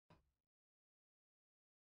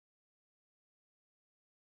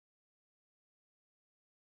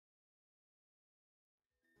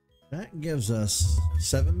That gives us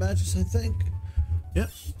 7 badges, I think. Yep.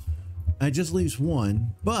 It just leaves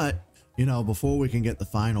 1, but you know, before we can get the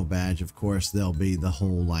final badge, of course, there'll be the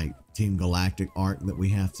whole like Team Galactic arc that we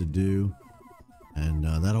have to do. And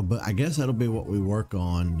that'll be, I guess that'll be what we work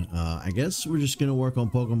on. I guess we're just gonna work on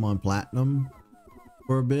Pokemon Platinum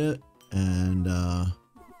for a bit, and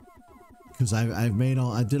because I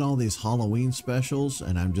did all these Halloween specials,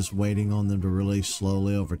 and I'm just waiting on them to release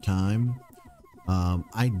slowly over time.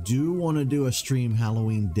 I do want to do a stream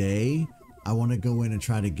Halloween day. I want to go in and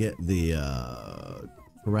try to get the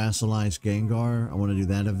Terrasolized Gengar. I want to do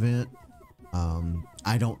that event.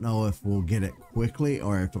 I don't know if we'll get it quickly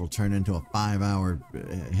or if it'll turn into a 5-hour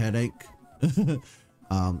headache.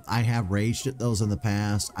 I have raged at those in the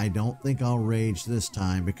past. I don't think I'll rage this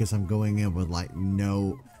time because I'm going in with like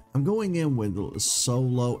I'm going in with so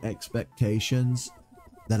low expectations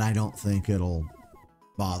that I don't think it'll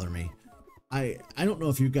bother me. I don't know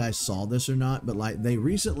if you guys saw this or not, but like they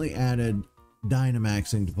recently added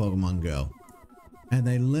Dynamaxing to Pokemon Go. And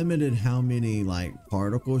they limited how many like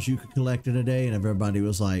particles you could collect in a day, and everybody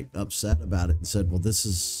was like upset about it and said, well, this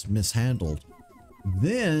is mishandled.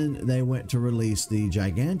 Then they went to release the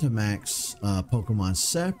Gigantamax Pokemon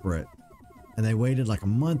separate, and they waited like a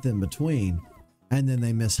month in between, and then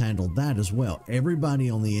they mishandled that as well. Everybody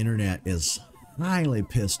on the internet is highly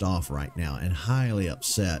pissed off right now and highly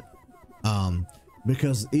upset.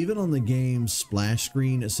 Because even on the game's splash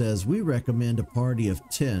screen, it says, we recommend a party of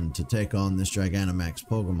 10 to take on this Gigantamax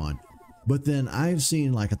Pokemon. But then I've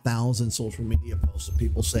seen like 1,000 social media posts of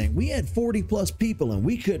people saying, we had 40 plus people and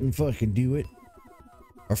we couldn't fucking do it.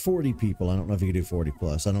 Or 40 people. I don't know if you can do 40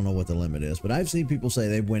 plus. I don't know what the limit is. But I've seen people say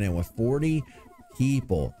they went in with 40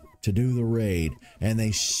 people to do the raid and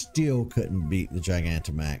they still couldn't beat the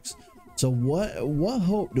Gigantamax. So what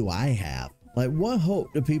hope do I have? Like, what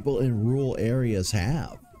hope do people in rural areas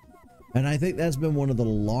have? And I think that's been one of the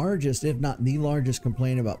largest, if not the largest,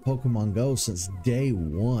 complaint about Pokemon Go since day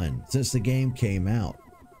one, since the game came out.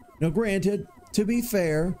 Now, granted, to be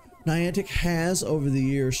fair, Niantic has, over the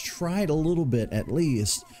years, tried a little bit, at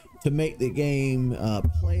least, to make the game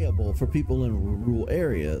playable for people in rural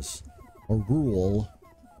areas. Or rural.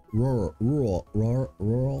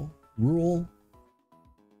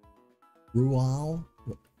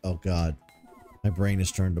 Oh, God. My brain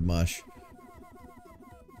has turned to mush.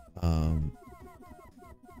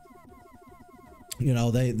 You know,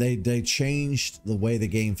 they changed the way the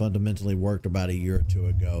game fundamentally worked about a year or two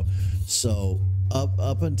ago. So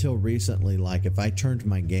up until recently, like if I turned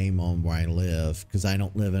my game on where I live, because I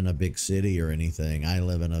don't live in a big city or anything, I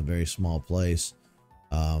live in a very small place.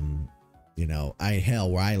 You know,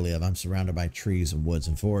 where I live, I'm surrounded by trees and woods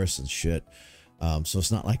and forests and shit. So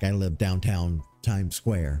it's not like I live downtown Times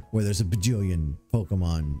Square where there's a bajillion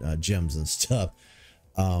Pokemon gyms and stuff.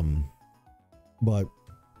 But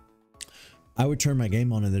I would turn my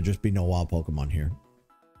game on and there'd just be no wild Pokemon here.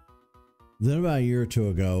 Then about a year or two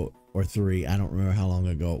ago, or 3, I don't remember how long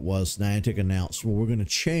ago it was, Niantic announced, well, we're going to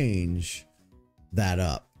change that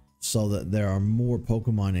up so that there are more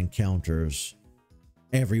Pokemon encounters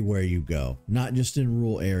everywhere you go, not just in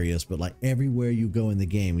rural areas, but like everywhere you go in the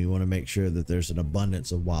game. We want to make sure that there's an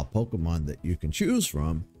abundance of wild Pokemon that you can choose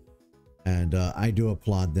from. And I do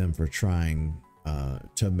applaud them for trying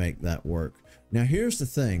to make that work. Now, here's the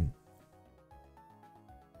thing.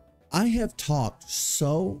 I have talked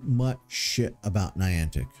so much shit about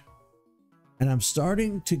Niantic, and I'm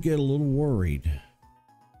starting to get a little worried.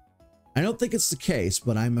 I don't think it's the case,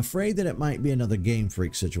 but I'm afraid that it might be another Game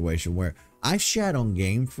Freak situation where I've shat on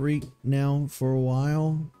Game Freak now for a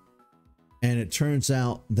while, and it turns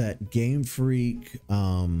out that Game Freak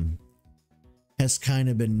has kind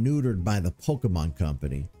of been neutered by the Pokemon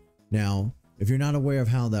company. Now, if you're not aware of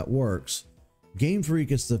how that works, Game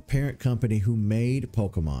Freak is the parent company who made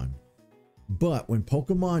Pokemon. But when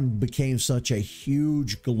Pokemon became such a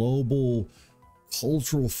huge global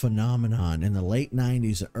cultural phenomenon in the late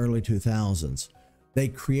 90s and early 2000s, they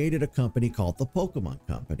created a company called the Pokemon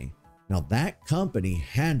Company. Now that company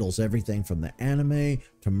handles everything from the anime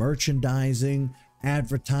to merchandising,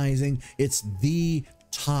 advertising. It's the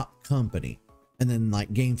top company. And then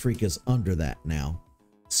like Game Freak is under that now.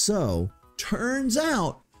 So turns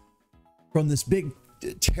out from this big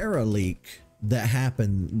Terra leak that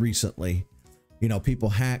happened recently, you know, people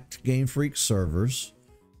hacked Game Freak servers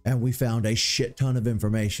and we found a shit ton of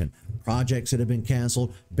information. Projects that have been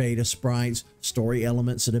canceled, beta sprites, story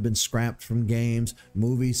elements that have been scrapped from games,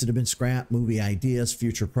 movies that have been scrapped, movie ideas,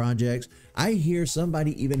 future projects. I hear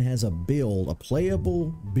somebody even has a build, a playable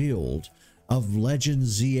build of Legend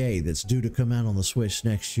ZA that's due to come out on the Switch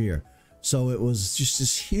next year. So it was just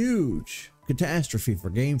this huge catastrophe for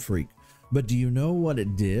Game Freak. But do you know what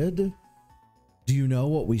it did? Do you know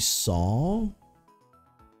what we saw?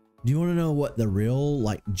 Do you want to know what the real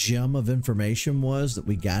like gem of information was that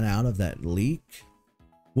we got out of that leak?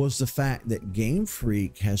 Was the fact that Game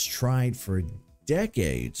Freak has tried for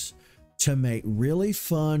decades to make really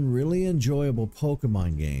fun, really enjoyable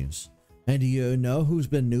Pokemon games. And do you know who's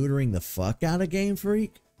been neutering the fuck out of Game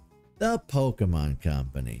Freak? The Pokemon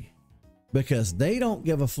Company. Because they don't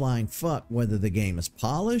give a flying fuck whether the game is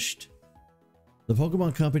polished. The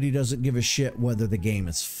Pokemon Company doesn't give a shit whether the game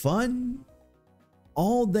is fun.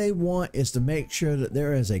 All they want is to make sure that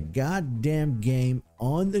there is a goddamn game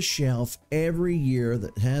on the shelf every year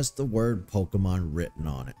that has the word Pokemon written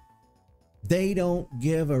on it. They don't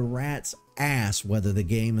give a rat's ass whether the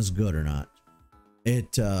game is good or not.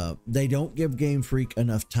 They don't give Game Freak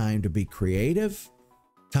enough time to be creative,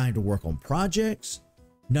 time to work on projects.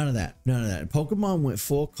 None of that. None of that. Pokemon went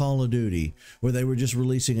full Call of Duty where they were just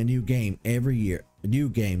releasing a new game every year. A new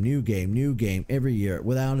game, new game, new game every year,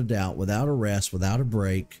 without a doubt, without a rest, without a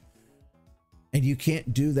break. And you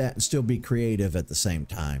can't do that and still be creative at the same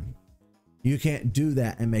time. You can't do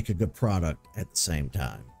that and make a good product at the same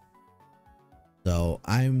time. So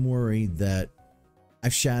I'm worried that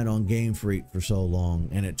I've shat on Game Freak for so long,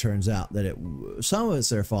 and it turns out that some of it's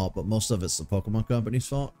their fault, but most of it's the Pokemon Company's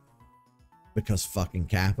fault. Because fucking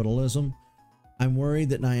capitalism. I'm worried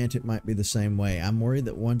that Niantic might be the same way. I'm worried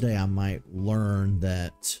that one day I might learn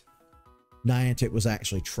that Niantic was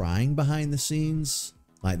actually trying behind the scenes.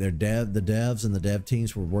 Like the devs and the dev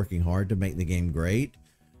teams were working hard to make the game great,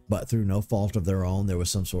 but through no fault of their own, there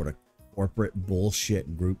was some sort of corporate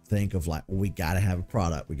bullshit groupthink of like, well, we got to have a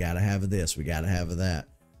product. We got to have this. We got to have that.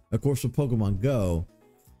 Of course, with Pokemon Go,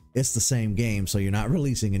 it's the same game. So you're not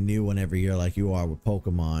releasing a new one every year like you are with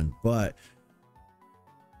Pokemon, but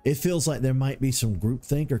it feels like there might be some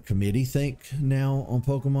groupthink or committee think now on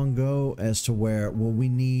Pokemon Go as to where, well, we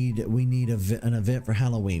need an event for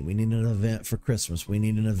Halloween. We need an event for Christmas. We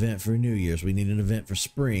need an event for New Year's. We need an event for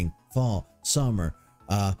spring, fall, summer,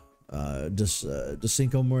 Cinco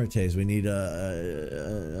Muertes. We need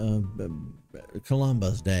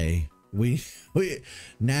Columbus Day. We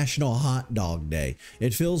National Hot Dog Day.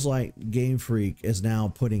 It feels like Game Freak is now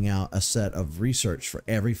putting out a set of research for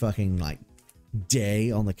every fucking like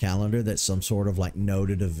day on the calendar that's some sort of like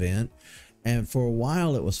noted event. And for a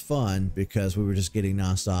while it was fun because we were just getting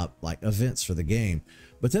nonstop like events for the game,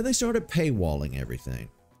 but then they started paywalling everything.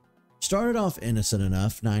 Started off innocent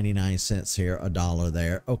enough, 99 cents here, $1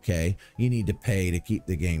 there. Okay, you need to pay to keep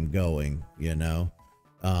the game going, you know.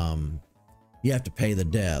 You have to pay the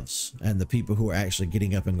devs and the people who are actually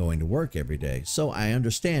getting up and going to work every day. So I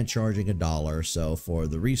understand charging $1 or so for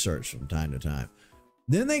the research from time to time.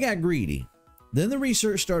 Then they got greedy. Then the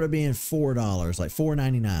research started being $4, like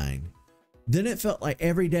 $4.99. Then it felt like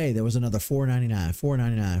every day there was another $4.99,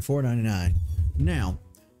 $4.99, $4.99. Now,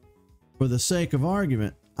 for the sake of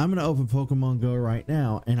argument, I'm going to open Pokemon Go right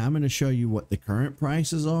now, and I'm going to show you what the current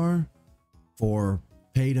prices are for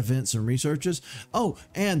paid events and researches. Oh,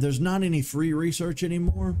 and there's not any free research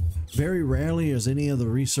anymore. Very rarely is any of the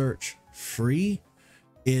research free.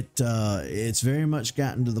 It's very much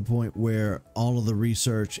gotten to the point where all of the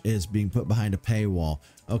research is being put behind a paywall.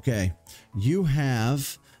 Okay, you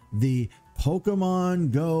have the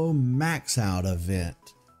Pokemon Go Max Out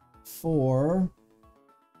event for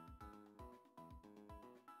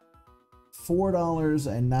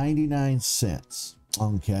 $4.99.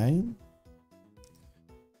 Okay,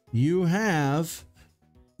 you have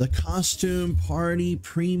the Costume Party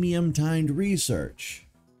Premium Timed Research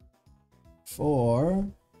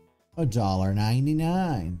for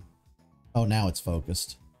 $1.99. Oh, now it's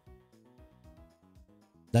focused.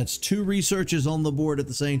 That's two researches on the board at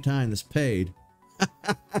the same time that's paid.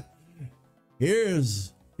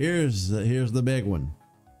 here's the big one.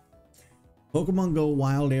 Pokemon Go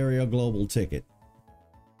Wild Area Global Ticket.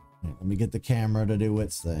 Let me get the camera to do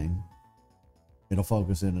its thing. It'll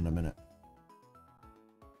focus in a minute.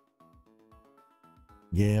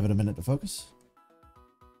 Give it a minute to focus.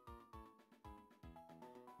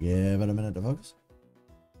 Give it a minute to focus.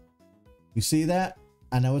 You see that?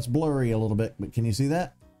 I know it's blurry a little bit, but can you see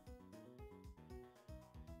that?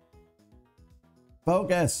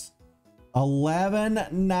 Focus.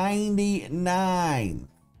 $11.99.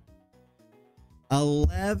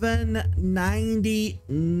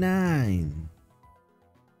 $11.99.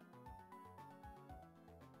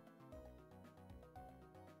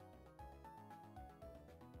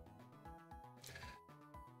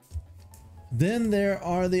 Then there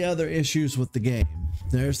are the other issues with the game.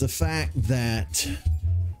 There's the fact that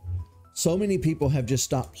so many people have just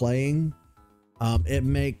stopped playing It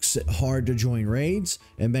makes it hard to join raids.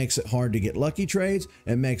 It makes it hard to get lucky trades.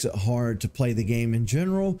 It makes it hard to play the game in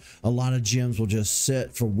general. A lot of gyms will just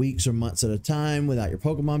sit for weeks or months at a time without your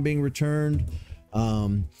Pokemon being returned.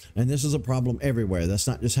 And this is a problem everywhere. That's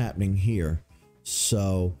not just happening here.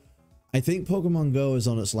 So I think Pokemon Go is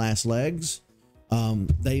on its last legs.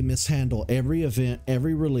 They mishandle every event,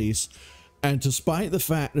 every release. And despite the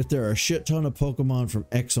fact that there are a shit ton of Pokemon from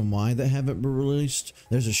X and Y that haven't been released,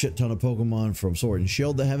 there's a shit ton of Pokemon from Sword and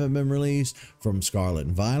Shield that haven't been released, from Scarlet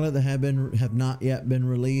and Violet that have not yet been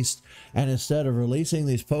released. And instead of releasing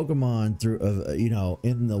these Pokemon through, you know,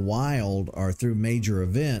 in the wild or through major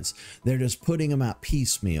events, they're just putting them out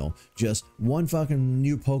piecemeal. Just one fucking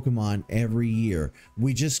new Pokemon every year.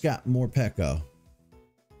 We just got Morpeko.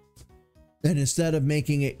 And instead of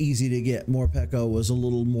making it easy to get, Morpeko was a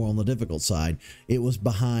little more on the difficult side. It was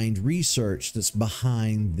behind research that's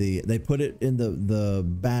behind they put it in the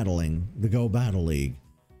battling, the Go Battle League.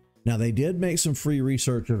 Now they did make some free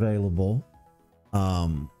research available,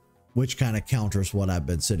 which kind of counters what I've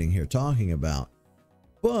been sitting here talking about.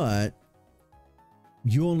 But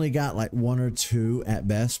you only got like 1 or 2 at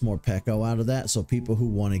best Morpeko out of that. So people who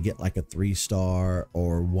want to get like a 3-star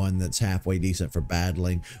or one that's halfway decent for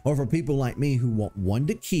battling, or for people like me who want one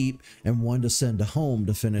to keep and one to send to home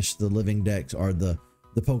to finish the living dex or the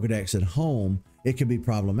Pokedex at home, it can be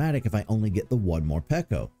problematic if I only get the one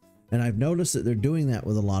Morpeko. And I've noticed that they're doing that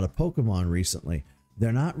with a lot of Pokemon recently.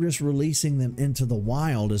 They're not just releasing them into the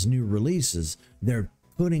wild as new releases. They're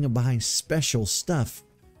putting them behind special stuff.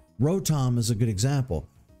 Rotom is a good example.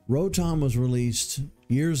 Rotom was released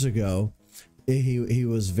years ago. He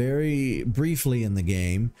was very briefly in the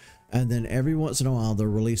game, and then every once in a while they'll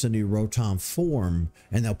release a new Rotom form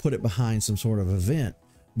and they'll put it behind some sort of event.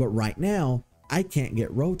 But right now, I can't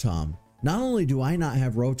get Rotom. Not only do I not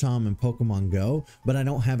have Rotom in Pokemon Go, but I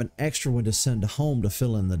don't have an extra one to send to home to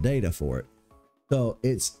fill in the data for it. So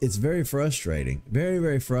it's very frustrating. Very,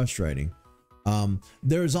 very frustrating.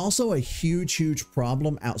 There's also a huge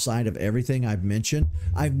problem outside of everything I've mentioned.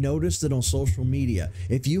 I've noticed that on social media,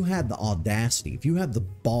 if you have the audacity, if you have the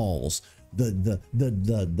balls,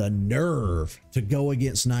 the nerve to go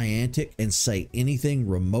against Niantic and say anything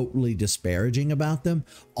remotely disparaging about them,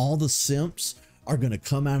 all the simps are going to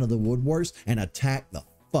come out of the woodworks and attack the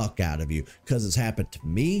fuck out of you, because it's happened to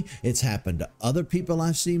me. It's happened to other people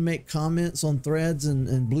I've seen make comments on threads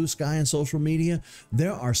and Blue Sky and social media.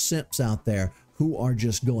 There are simps out there who are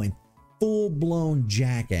just going full-blown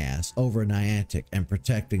jackass over Niantic and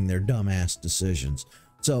protecting their dumbass decisions.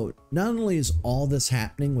 So not only is all this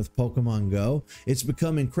happening with Pokemon Go, it's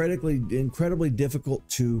become incredibly difficult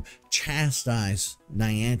to chastise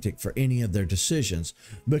Niantic for any of their decisions,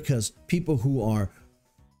 because people who are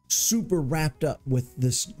super wrapped up with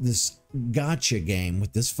this gotcha game,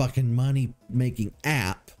 with this fucking money making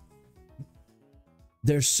app,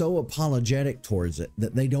 they're so apologetic towards it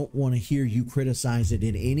that they don't want to hear you criticize it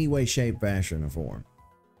in any way, shape, fashion, or form.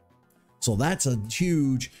 So that's a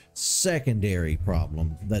huge secondary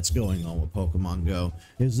problem that's going on with Pokemon Go,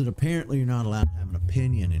 is that apparently you're not allowed to have an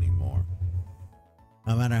opinion anymore,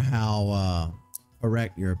 no matter how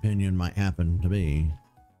correct your opinion might happen to be.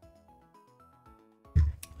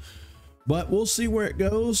 But we'll see where it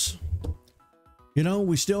goes. You know,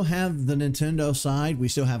 we still have the Nintendo side. We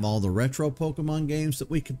still have all the retro Pokemon games that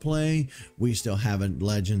we could play. We still have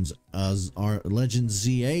Legends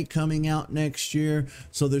ZA coming out next year.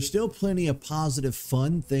 So there's still plenty of positive,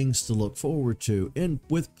 fun things to look forward to. And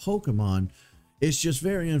with Pokemon, it's just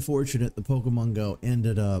very unfortunate the Pokemon Go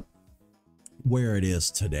ended up where it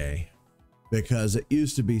is today, because it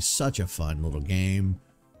used to be such a fun little game.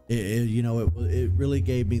 It really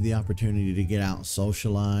gave me the opportunity to get out and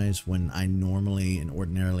socialize when I normally and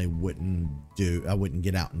ordinarily wouldn't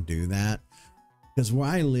get out and do that. Because where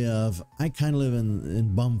I live, I kind of live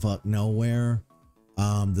in bumfuck nowhere.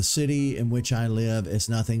 The city in which I live is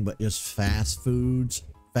nothing but just fast food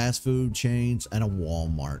chains and a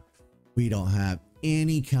Walmart. We don't have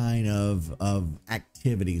any kind of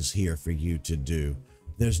activities here for you to do.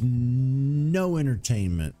 There's no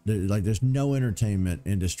entertainment. There's no entertainment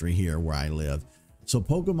industry here where I live. So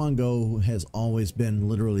Pokemon Go has always been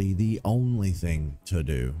literally the only thing to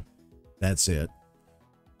do. That's it.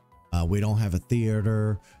 We don't have a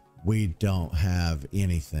theater. We don't have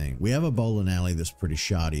anything. We have a bowling alley that's pretty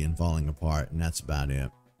shoddy and falling apart, and that's about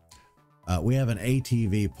it. We have an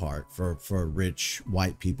ATV park for rich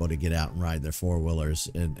white people to get out and ride their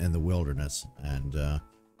four-wheelers in the wilderness. And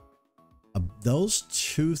those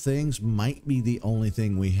two things might be the only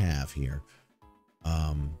thing we have here.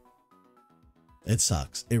 It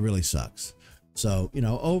sucks. It really sucks. So, you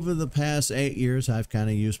know, over the past 8 years, I've kind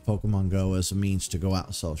of used Pokemon Go as a means to go out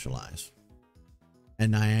and socialize.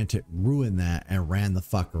 And Niantic ruined that and ran the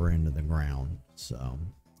fucker into the ground. So,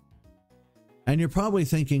 and you're probably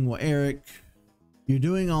thinking, well, Eric, you're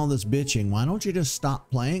doing all this bitching. Why don't you just stop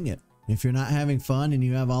playing it? If you're not having fun and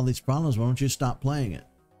you have all these problems, why don't you stop playing it?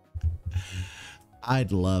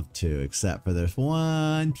 I'd love to, except for there's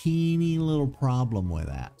one teeny little problem with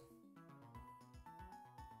that.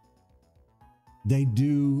 They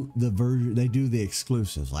do the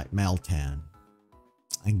exclusives like Meltan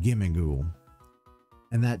and Gimmighoul,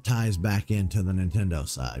 and that ties back into the Nintendo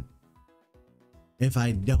side. If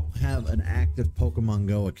I don't have an active Pokemon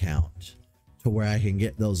Go account to where I can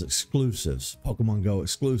get those exclusives, Pokemon Go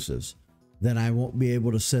exclusives, then I won't be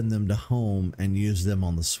able to send them to home and use them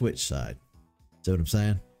on the Switch side. See what I'm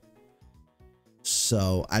saying?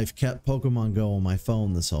 So I've kept Pokemon Go on my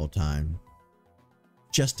phone this whole time,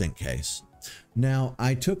 just in case. Now,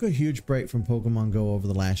 I took a huge break from Pokemon Go over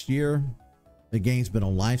the last year. The game's been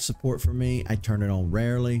on life support for me. I turn it on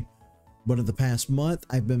rarely. But in the past month,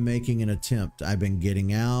 I've been making an attempt. I've been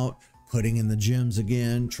getting out, putting in the gyms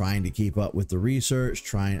again, trying to keep up with the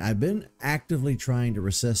research, I've been actively trying to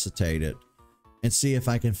resuscitate it and see if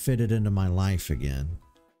I can fit it into my life again.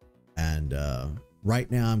 And right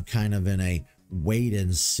now, I'm kind of in a wait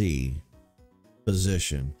and see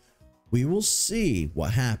position. We will see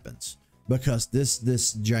what happens, because this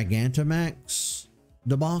Gigantamax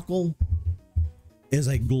debacle is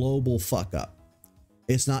a global fuck up.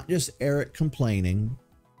 It's not just Eric complaining.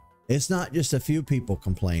 It's not just a few people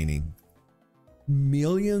complaining.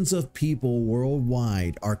 Millions of people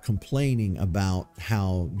worldwide are complaining about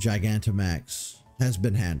how Gigantamax has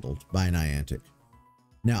been handled by Niantic.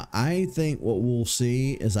 Now, I think what we'll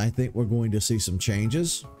see is I think we're going to see some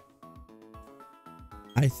changes.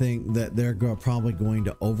 I think that they're probably going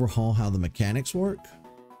to overhaul how the mechanics work.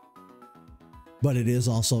 But it is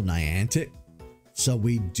also Niantic. So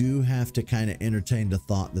we do have to kind of entertain the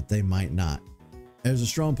thought that they might not. There's a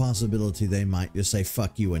strong possibility they might just say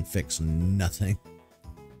fuck you and fix nothing.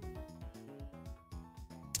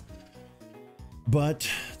 But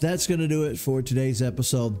that's going to do it for today's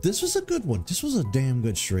episode. This was a good one. This was a damn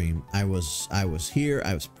good stream. I was here.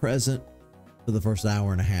 I was present for the first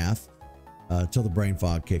hour and a half till the brain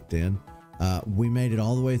fog kicked in. We made it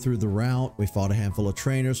all the way through the route. We fought a handful of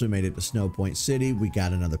trainers. We made it to Snow Point City. We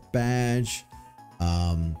got another badge.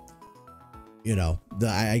 You know,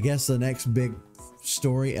 I guess the next big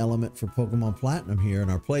story element for Pokemon Platinum here in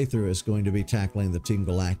our playthrough is going to be tackling the Team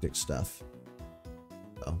Galactic stuff.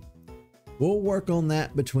 So we'll work on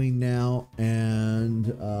that between now and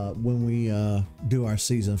when we do our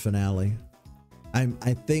season finale. I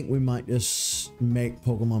think we might just make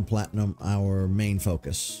Pokemon Platinum our main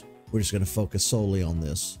focus. We're just going to focus solely on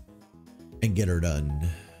this and get her done,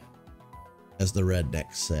 as the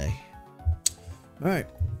rednecks say. All right.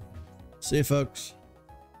 See you, folks.